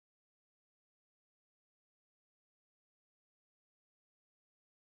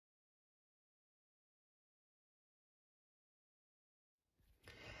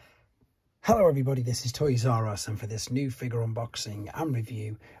Hello everybody, this is Toyzaros, and for this new figure unboxing and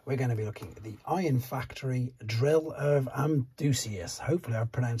review we're going to be looking at the Ironfactory Drill of Amduscias. Hopefully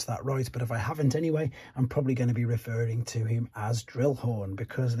I've pronounced that right, but if I haven't anyway, I'm probably going to be referring to him as Drillhorn,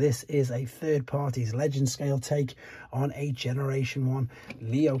 because this is a third party's legend scale take on a Generation 1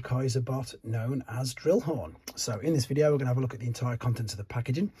 Leo Kaiser bot known as Drillhorn. So in this video we're going to have a look at the entire contents of the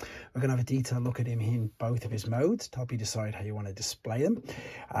packaging. We're going to have a detailed look at him in both of his modes to help you decide how you want to display them.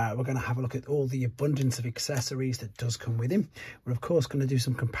 We're going to have a look at all the abundance of accessories that does come with him. We're of course going to do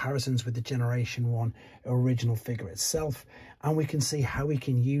some comparisons with the Generation 1 original figure itself, and we can see how we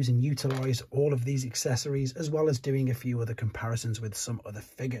can use and utilize all of these accessories, as well as doing a few other comparisons with some other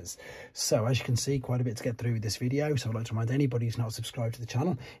figures. So as you can see, quite a bit to get through with this video, so I'd like to remind anybody who's not subscribed to the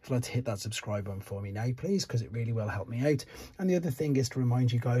channel, if you'd like to hit that subscribe button for me now please, because it really will help me out. And the other thing is to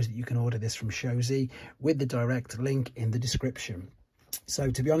remind you guys that you can order this from ShowZ with the direct link in the description.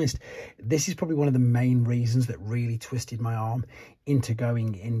 So to be honest, this is probably one of the main reasons that really twisted my arm into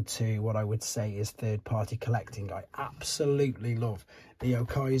going into what I would say is third-party collecting. I absolutely love Leo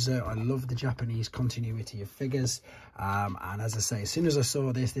Kaiser. I love the Japanese continuity of figures. And as I say, as soon as I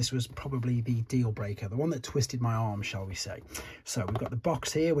saw this, this was probably the deal breaker, the one that twisted my arm, shall we say. So we've got the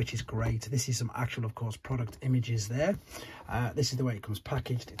box here, which is great. This is some actual, of course, product images there. This is the way it comes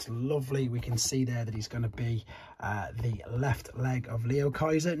packaged. It's lovely. We can see there that he's going to be the left leg of Leo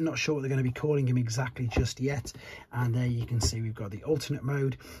Kaiser. Not sure what they're going to be calling him exactly just yet. And there you can see we've got the alternate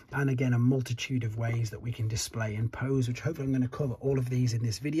mode, and again a multitude of ways that we can display and pose, which hopefully I'm going to cover all of these in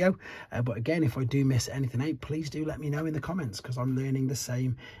this video. But again, if I do miss anything out, please do let me know in the comments, because I'm learning the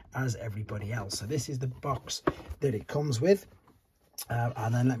same as everybody else. So this is the box that it comes with.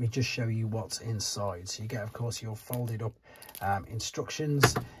 And then let me just show you what's inside. So you get, of course, your folded up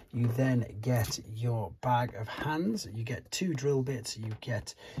instructions. You then get your bag of hands. You get 2 drill bits. You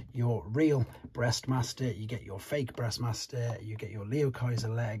get your real breastmaster. You get your fake breastmaster. You get your Leo Kaiser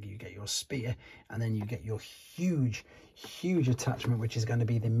leg. You get your spear, and then you get your huge attachment, which is going to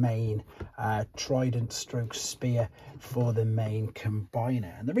be the main trident stroke spear for the main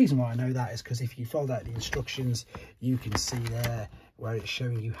combiner. And the reason why I know that is because if you fold out the instructions, you can see there where it's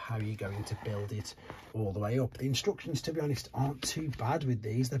showing you how you're going to build it all the way up. The instructions, to be honest, aren't too bad with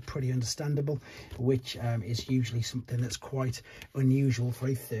these. They're pretty understandable, which is usually something that's quite unusual for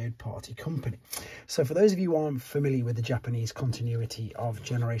a third-party company. So for those of you who aren't familiar with the Japanese continuity of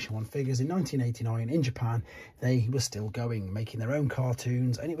Generation 1 figures, in 1989 in Japan, they were still going, making their own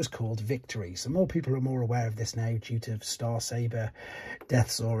cartoons, and it was called Victory. So more people are more aware of this now due to Star Saber,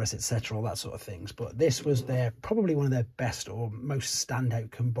 Deathsaurus, etc., all that sort of things. But this was probably one of their best or most standout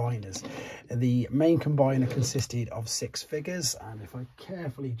combiners. The main combiner consisted of 6 figures, and if I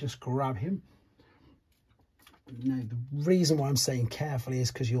carefully just grab him, now the reason why I'm saying carefully is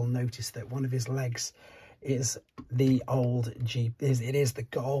because you'll notice that one of his legs is the old Jeep. It is the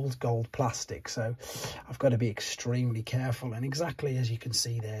gold plastic, so I've got to be extremely careful. And exactly as you can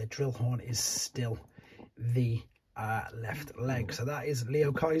see there, Drillhorn is still the left leg. So that is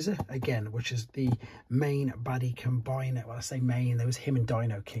Leo Kaiser again, which is the main baddie combiner. Well, I say main, there was him and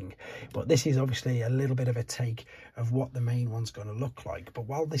Dino King, but this is obviously a little bit of a take of what the main one's going to look like. But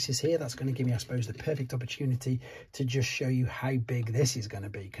while this is here, that's going to give me, I suppose, the perfect opportunity to just show you how big this is going to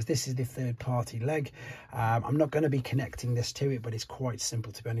be, because this is the third party leg. I'm not going to be connecting this to it, but it's quite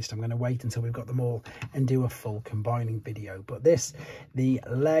simple, to be honest. I'm going to wait until we've got them all and do a full combining video. But this, the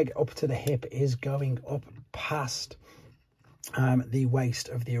leg up to the hip, is going up past the waist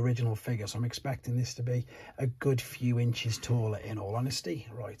of the original figure, so I'm expecting this to be a good few inches taller, in all honesty.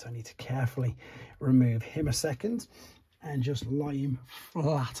 Right, I need to carefully remove him a second and just lie him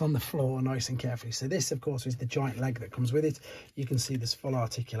flat on the floor nice and carefully. So this, of course, is the giant leg that comes with it. You can see there's full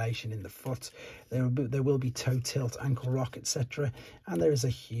articulation in the foot. There will be toe tilt, ankle rock, etc., and there is a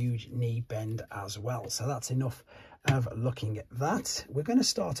huge knee bend as well. So that's enough of looking at that. We're going to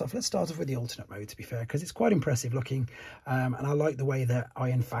start off, let's start off with the alternate mode, to be fair, because it's quite impressive looking, and I like the way that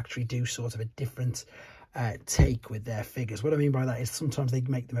Ironfactory do sort of a different take with their figures. What I mean by that is sometimes they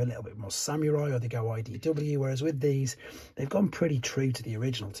make them a little bit more samurai, or they go IDW, whereas with these they've gone pretty true to the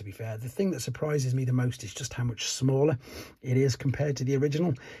original, to be fair. The thing that surprises me the most is just how much smaller it is compared to the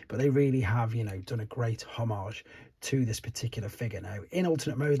original, but they really have, you know, done a great homage to this particular figure. Now in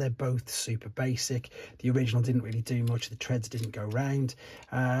alternate mode, they're both super basic. The original didn't really do much, the treads didn't go round,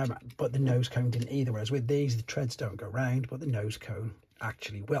 but the nose cone didn't either, whereas with these the treads don't go round but the nose cone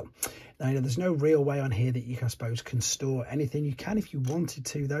actually will. Now there's no real way on here that you, I suppose, can store anything. You can if you wanted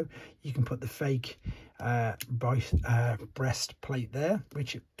to, though. You can put the fake breastplate there,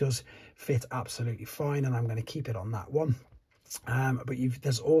 which it does fit absolutely fine, and I'm going to keep it on that one. But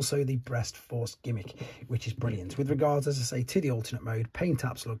there's also the breast force gimmick, which is brilliant. With regards, as I say, to the alternate mode, paint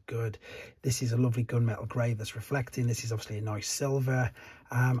apps look good. This is a lovely gunmetal grey that's reflecting. This is obviously a nice silver,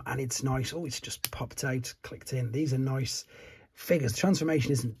 and it's nice. Oh, it's just popped out, clicked in. These are nice figures. The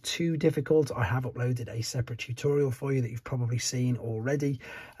transformation isn't too difficult. I have uploaded a separate tutorial for you that you've probably seen already,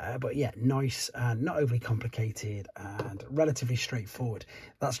 but yeah, nice and not overly complicated and relatively straightforward.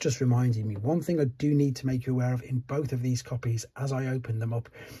 That's just reminding me, one thing I do need to make you aware of in both of these copies, as I opened them up,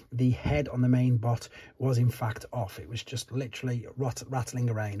 the head on the main bot was in fact off. It was just literally rattling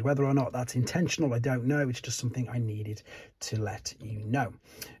around. Whether or not that's intentional, I don't know. It's just something I needed to let you know.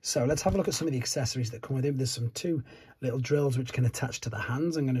 So let's have a look at some of the accessories that come with it. There's two little drills which can attach to the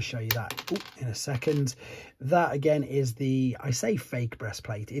hands. I'm going to show you that in a second. That again is the, I say fake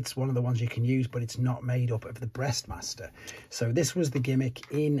breastplate. It's one of the ones you can use, but it's not made up of the Breastmaster. So this was the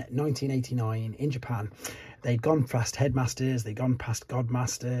gimmick in 1989 in Japan. They'd gone past Headmasters, they'd gone past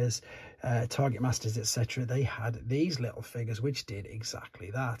Godmasters, Target Masters, etc. They had these little figures which did exactly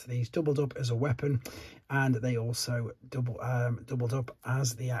that. These doubled up as a weapon, and they also doubled up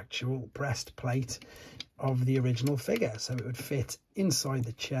as the actual breastplate of the original figure, so it would fit inside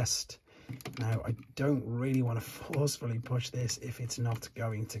the chest. Now, I don't really want to forcefully push this if it's not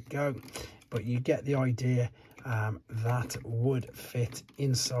going to go, but you get the idea. That would fit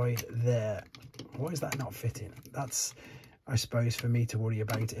inside there. Why is that not fitting? That's, I suppose, for me to worry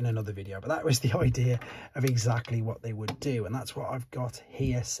about in another video, but that was the idea of exactly what they would do, and that's what I've got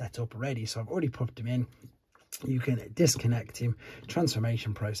here set up ready. So I've already put them in. You can disconnect him.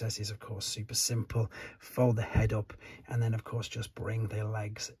 Transformation process is of course super simple. Fold the head up and then of course just bring the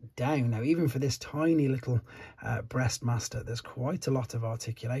legs down. Now, even for this tiny little Breastmaster, there's quite a lot of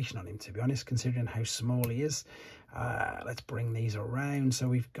articulation on him, to be honest, considering how small he is. Let's bring these around. So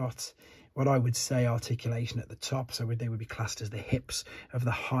we've got what I would say articulation at the top, so they would be classed as the hips of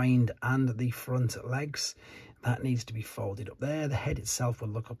the hind and the front legs. That needs to be folded up there. The head itself will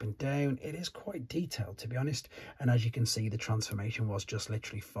look up and down. It is quite detailed, to be honest. And as you can see, the transformation was just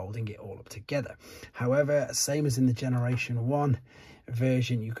literally folding it all up together. However, same as in the Generation 1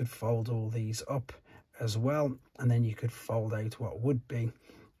 version, you could fold all these up as well. And then you could fold out what would be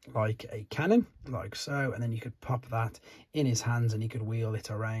like a cannon, like so, and then you could pop that in his hands and he could wheel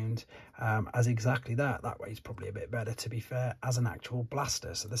it around as exactly that. That way it's probably a bit better, to be fair, as an actual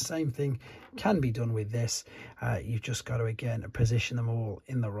blaster. So the same thing can be done with this. You've just got to, again, position them all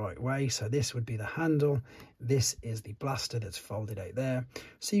in the right way. So this would be the handle. This is the blaster that's folded out there.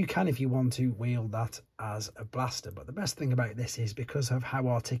 So you can, if you want to, wield that as a blaster. But the best thing about this is, because of how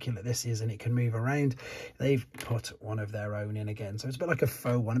articulate this is and it can move around, they've put one of their own in again. So it's a bit like a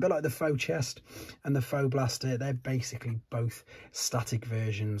faux one, a bit like the faux chest and the faux blaster. They're basically both static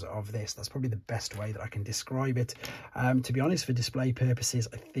versions of this. That's probably the best way that I can describe it. To be honest, for display purposes,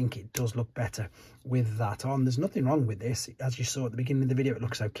 I think it does look better with that on. There's nothing wrong with this. As you saw at the beginning of the video, it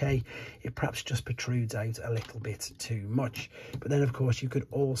looks okay. It perhaps just protrudes out a little bit too much. But then, of course, you could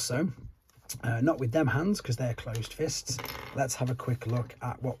also not with them hands, because they're closed fists. Let's have a quick look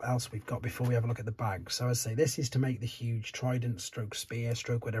at what else we've got before we have a look at the bag. So as I say, this is to make the huge trident stroke spear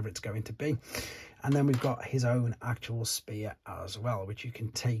stroke whatever it's going to be, and then we've got his own actual spear as well, which you can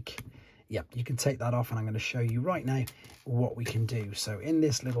take. Yeah, you can take that off, and I'm going to show you right now what we can do. So in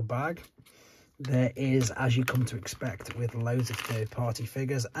this little bag, there is, as you come to expect with loads of third-party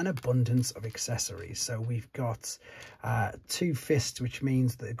figures, an abundance of accessories. So we've got 2 fists, which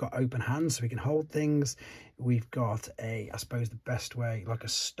means that they've got open hands so we can hold things. We've got I suppose the best way, like a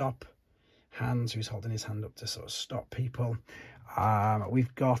stop hand, so he's holding his hand up to sort of stop people.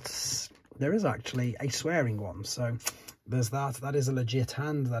 We've got, there is actually a swearing one, so there's that is a legit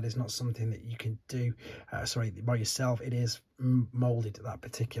hand. That is not something that you can do by yourself. It is molded that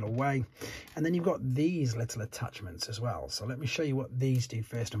particular way. And then you've got these little attachments as well, so let me show you what these do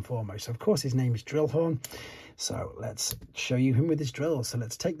first and foremost. So of course his name is Drillhorn, so let's show you him with his drill. So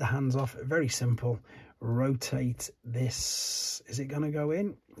let's take the hands off. Very simple. Rotate this. Is it going to go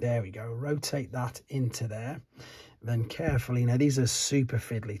in? There we go. Rotate that into there, then carefully, now these are super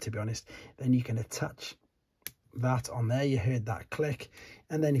fiddly, to be honest, then you can attach that on there. You heard that click,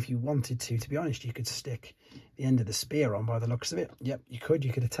 and then if you wanted to be honest, you could stick the end of the spear on by the looks of it. Yep, you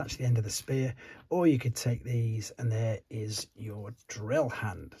could attach the end of the spear, or you could take these and there is your drill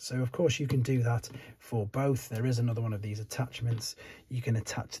hand. So of course you can do that for both. There is another one of these attachments. You can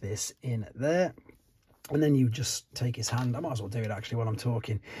attach this in there, and then you just take his hand. I might as well do it actually while I'm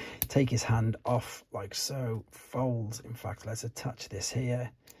talking. Take his hand off like so, fold. In fact, let's attach this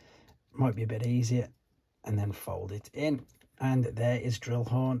here, might be a bit easier, and then fold it in, and there is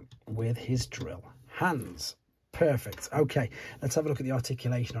Drillhorn with his drill hands. Perfect. Okay, let's have a look at the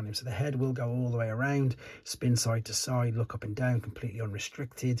articulation on him. So the head will go all the way around, spin side to side, look up and down, completely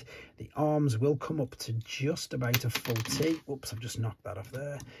unrestricted. The arms will come up to just about a full T. Oops, I've just knocked that off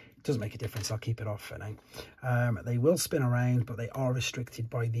there. It doesn't make a difference, I'll keep it off for now. They will spin around, but they are restricted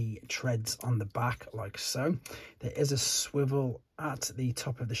by the treads on the back, like so. There is a swivel at the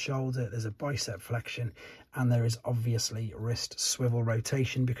top of the shoulder, there's a bicep flexion, and there is obviously wrist swivel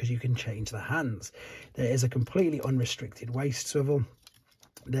rotation because you can change the hands. There is a completely unrestricted waist swivel.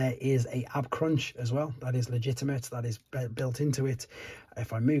 There is a ab crunch as well. That is legitimate. That is built into it.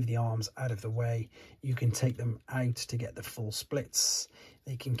 If I move the arms out of the way, you can take them out to get the full splits.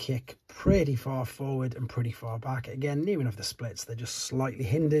 They can kick pretty far forward and pretty far back. Again, near enough the splits. They're just slightly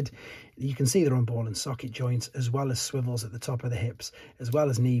hindered. You can see they're on ball and socket joints, as well as swivels at the top of the hips, as well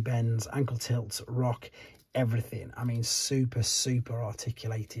as knee bends, ankle tilts, rock, everything. I mean, super, super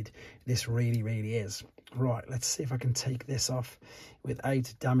articulated. This really, really is. Right, let's see if I can take this off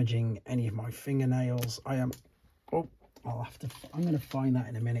without damaging any of my fingernails. I'm going to find that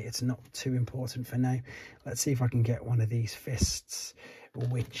in a minute. It's not too important for now. Let's see if I can get one of these fists,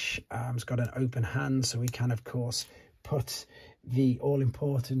 which has got an open hand, so we can, of course, put the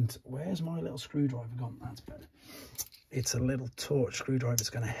all-important... Where's my little screwdriver gone? That's better. It's a little torch screwdriver. It's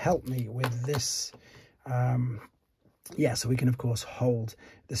going to help me with this... yeah, so we can, of course, hold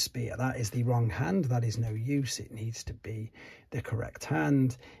the spear. That is the wrong hand. That is no use. It needs to be the correct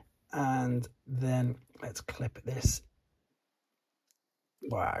hand. And then let's clip this.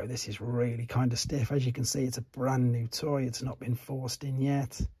 Wow, this is really kind of stiff. As you can see, it's a brand new toy. It's not been forced in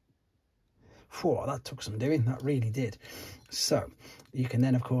yet. Whew, that took some doing. That really did. So you can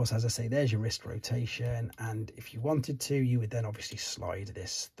then, of course, as I say, there's your wrist rotation. And if you wanted to, you would then obviously slide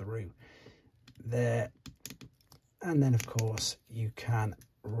this through there. And then, of course, you can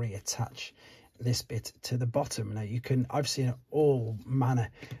reattach this bit to the bottom. Now, I've seen all manner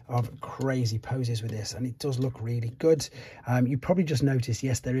of crazy poses with this, and it does look really good. You probably just noticed,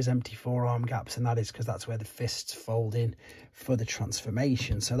 yes, there is empty forearm gaps, and that is because that's where the fists fold in for the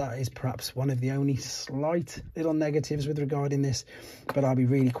transformation. So that is perhaps one of the only slight little negatives with regarding this, but I'll be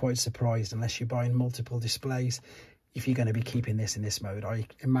really quite surprised unless you're buying multiple displays if you're going to be keeping this in this mode. I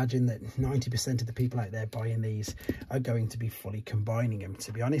imagine that 90% of the people out there buying these are going to be fully combining them,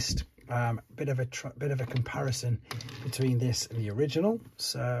 to be honest. Bit of a comparison between this and the original.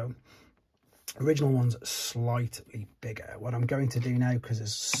 So original one's slightly bigger. What I'm going to do now, because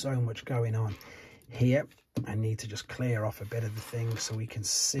there's so much going on here, I need to just clear off a bit of the thing so we can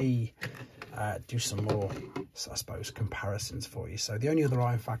see, do some more, I suppose, comparisons for you. So the only other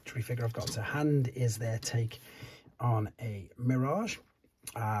Ironfactory figure I've got to hand is their take on a Mirage.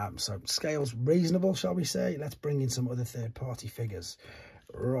 So scale's reasonable, shall we say. Let's bring in some other third-party figures.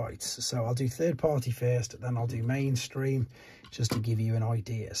 Right, so I'll do third-party first, then I'll do mainstream, just to give you an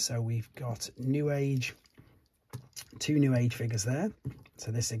idea. So we've got New Age, 2 New Age figures there.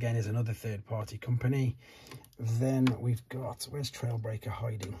 So this again is another third-party company. Then we've got, where's Trailbreaker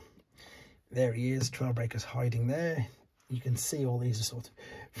hiding? There he is. Trailbreaker's hiding there. You can see all these are sort of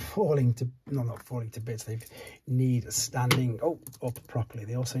falling to, no, not falling to bits. They need standing up properly.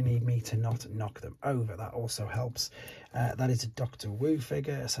 They also need me to not knock them over. That also helps. That is a Dr. Wu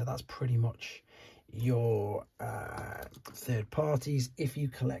figure. So that's pretty much your third parties. If you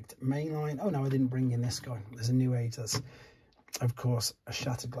collect mainline, oh no, I didn't bring in this guy. There's a New Age. That's, of course, a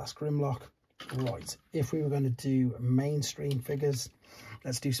Shattered Glass Grimlock. Right, if we were going to do mainstream figures,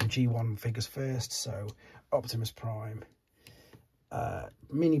 let's do some G1 figures first. So Optimus Prime,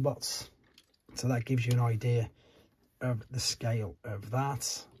 Minibots. So that gives you an idea of the scale of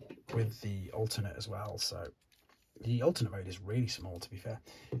that with the alternate as well. So the alternate mode is really small, to be fair,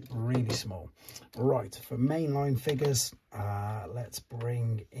 really small. Right, for mainline figures, let's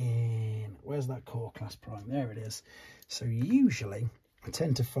bring in, where's that Core Class Prime? There it is. So usually I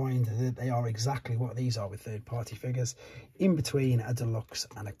tend to find that they are exactly what these are with third-party figures, in between a deluxe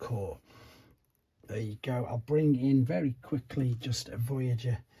and a core. There you go. I'll bring in very quickly just a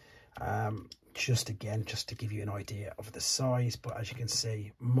Voyager, just to give you an idea of the size, but as you can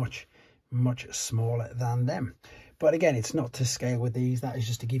see, much smaller than them. But again, it's not to scale with these. That is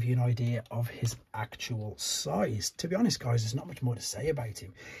just to give you an idea of his actual size. To be honest, guys, there's not much more to say about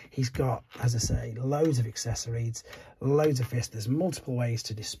him. He's got, as I say, loads of accessories, loads of fists. There's multiple ways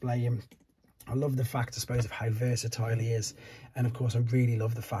to display him. I love the fact, I suppose, of how versatile he is. And of course, I really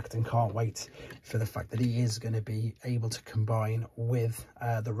love the fact and can't wait for the fact that he is going to be able to combine with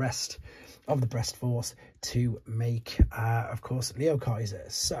the rest of the breast force to make, of course, Leo Kaiser.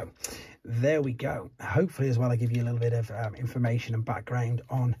 So there we go. Hopefully as well I give you a little bit of information and background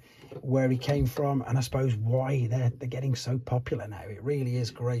on where he came from, and I suppose why they're getting so popular now. It really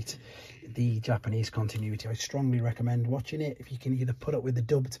is great, the Japanese continuity. I strongly recommend watching it if you can either put up with the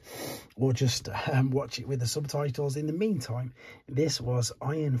dubbed or just watch it with the subtitles. In the meantime, this was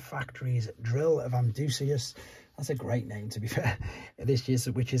Ironfactory's Drill of Amduscias. That's a great name, to be fair.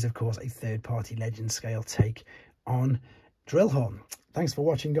 Which is of course a third-party legend scale take on Drillhorn. Thanks for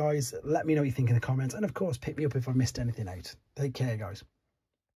watching, guys. Let me know what you think in the comments, and of course pick me up if I missed anything out. Take care, guys.